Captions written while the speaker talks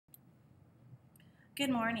Good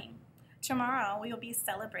morning. Tomorrow we will be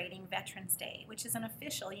celebrating Veterans Day, which is an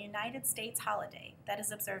official United States holiday that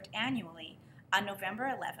is observed annually on November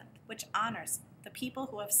 11th, which honors the people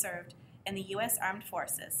who have served in the U.S. Armed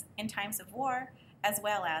Forces in times of war as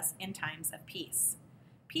well as in times of peace.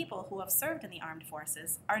 People who have served in the armed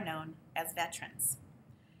forces are known as veterans.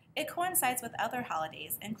 It coincides with other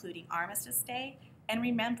holidays including Armistice Day and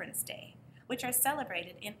Remembrance Day, which are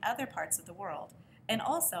celebrated in other parts of the world and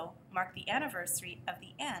also mark the anniversary of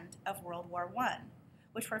the end of World War I,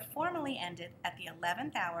 which were formally ended at the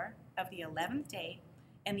 11th hour of the 11th day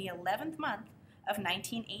in the 11th month of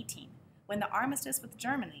 1918, when the armistice with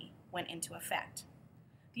Germany went into effect.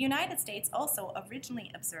 The United States also originally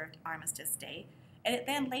observed Armistice Day, and it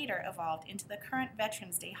then later evolved into the current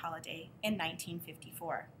Veterans Day holiday in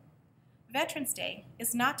 1954. Veterans Day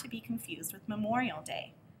is not to be confused with Memorial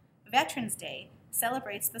Day. Veterans Day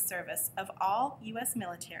celebrates the service of all U.S.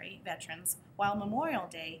 military veterans, while Memorial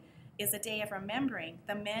Day is a day of remembering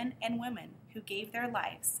the men and women who gave their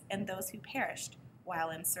lives and those who perished while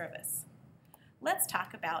in service. Let's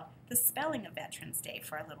talk about the spelling of Veterans Day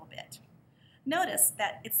for a little bit. Notice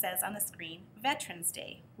that it says on the screen Veterans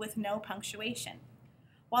Day with no punctuation.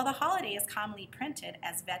 While the holiday is commonly printed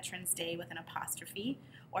as Veterans Day with an apostrophe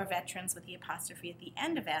or Veterans with the apostrophe at the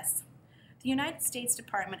end of S, the United States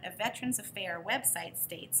Department of Veterans Affairs website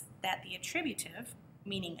states that the attributive,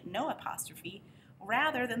 meaning no apostrophe,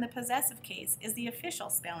 rather than the possessive case is the official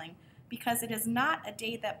spelling because it is not a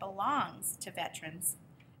day that belongs to veterans.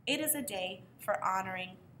 It is a day for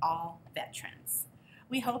honoring all veterans.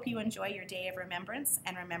 We hope you enjoy your day of remembrance,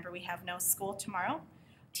 and remember we have no school tomorrow.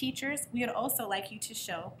 Teachers, we would also like you to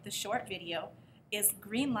show the short video is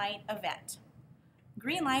Greenlight a Vet.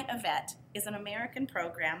 Greenlight a Vet is an American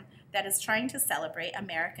program that is trying to celebrate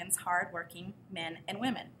Americans' hard-working men and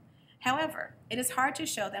women. However, it is hard to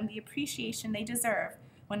show them the appreciation they deserve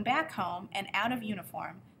when back home and out of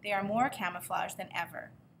uniform they are more camouflaged than ever.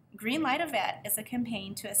 Greenlight a Vet is a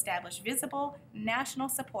campaign to establish visible national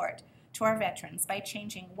support to our veterans by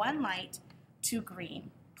changing one light to green.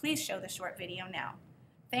 Please show the short video now.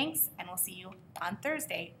 Thanks, and we'll see you on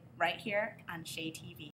Thursday right here on Shea TV.